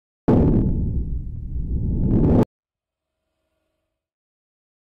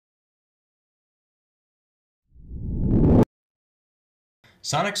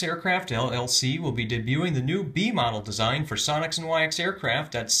Sonex Aircraft LLC will be debuting the new B model design for Sonex and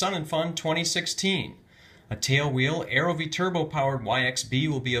Waiex-Aircraft at Sun & Fun 2016. A tailwheel Aero-V turbo-powered Waiex-B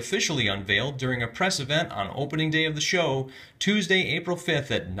will be officially unveiled during a press event on opening day of the show, Tuesday, April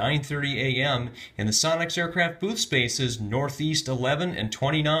 5th at 9:30 a.m. in the Sonex Aircraft booth spaces Northeast 11 and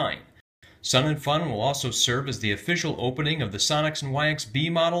 29. Sun & Fun will also serve as the official opening of the Sonex and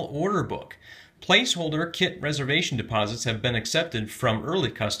Waiex-B model order book. Placeholder kit reservation deposits have been accepted from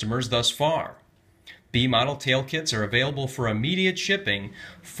early customers thus far. B model tail kits are available for immediate shipping.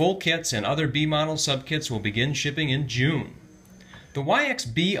 Full kits and other B model subkits will begin shipping in June. The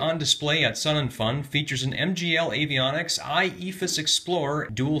Waiex-B on display at Sun & Fun features an MGL Avionics iEFIS Explorer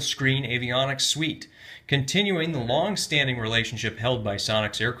dual-screen avionics suite, continuing the long-standing relationship held by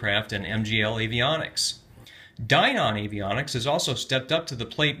Sonex Aircraft and MGL Avionics. Dynon Avionics has also stepped up to the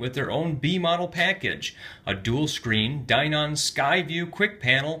plate with their own B model package, a dual-screen Dynon Skyview quick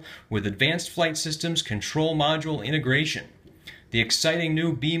panel with advanced flight systems control module integration. The exciting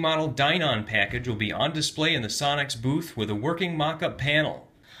new B model Dynon package will be on display in the Sonex booth with a working mock-up panel.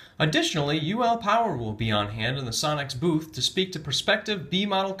 Additionally, UL Power will be on hand in the Sonex booth to speak to prospective B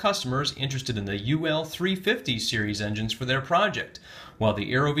model customers interested in the UL 350 series engines for their project, while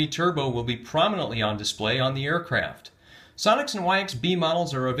the Aero-V Turbo will be prominently on display on the aircraft. Sonex and Waiex-B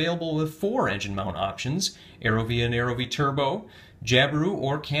models are available with 4 engine mount options: Aero-V and Aero-V Turbo, Jabiru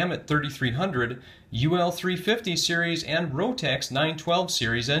or Camet 3300, UL 350 series, and Rotax 912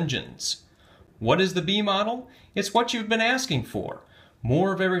 series engines. What is the B model? It's what you've been asking for.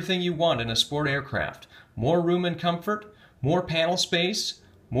 More of everything you want in a sport aircraft. More room and comfort, more panel space,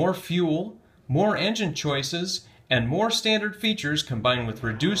 more fuel, more engine choices, and more standard features combined with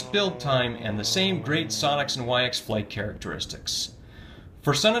reduced build time and the same great Sonex and Waiex flight characteristics.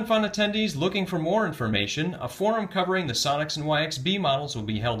 For Sun & Fun attendees looking for more information, a forum covering the Sonex and Waiex-B models will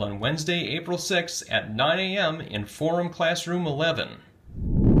be held on Wednesday, April 6th at 9 a.m. in Forum Classroom 11.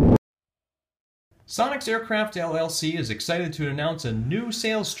 Sonex Aircraft LLC is excited to announce a new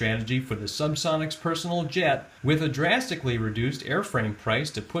sales strategy for the SubSonex personal jet with a drastically reduced airframe price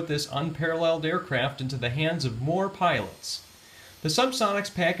to put this unparalleled aircraft into the hands of more pilots. The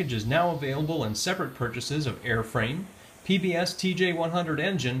SubSonex package is now available in separate purchases of airframe, PBS TJ100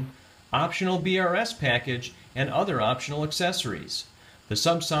 engine, optional BRS package, and other optional accessories. The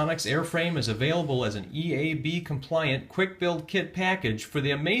SubSonex airframe is available as an EAB compliant quick build kit package for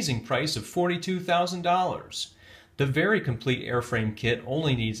the amazing price of $42,000. The very complete airframe kit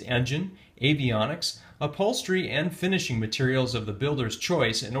only needs engine, avionics, upholstery, and finishing materials of the builder's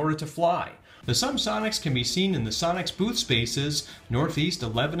choice in order to fly. The SubSonex can be seen in the Sonex booth spaces Northeast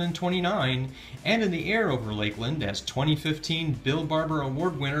 11 and 29 and in the air over Lakeland as 2015 Bill Barber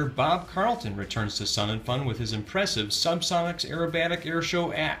Award winner Bob Carlton returns to Sun & Fun with his impressive SubSonex Aerobatic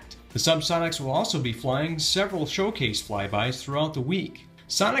Airshow Act. The SubSonex will also be flying several showcase flybys throughout the week.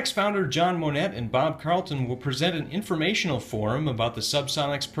 Sonex founder John Monette and Bob Carlton will present an informational forum about the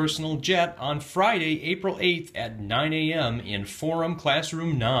SubSonex personal jet on Friday, April 8th at 9 a.m. in Forum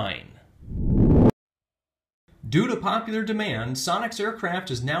Classroom 9. Due to popular demand, Sonex Aircraft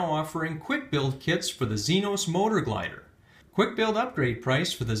is now offering quick build kits for the Xenos Motorglider. Quick build upgrade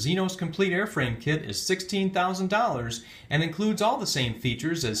price for the Xenos Complete Airframe Kit is $16,000 and includes all the same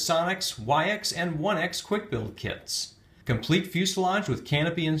features as Sonex, Waiex, and 1X quick build kits. Complete fuselage with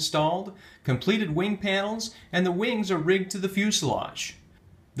canopy installed, completed wing panels, and the wings are rigged to the fuselage.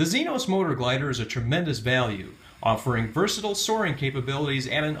 The Xenos Motorglider is a tremendous value, offering versatile soaring capabilities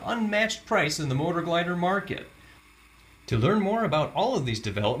at an unmatched price in the motorglider market. To learn more about all of these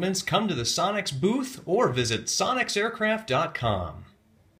developments, come to the Sonex booth or visit sonexaircraft.com.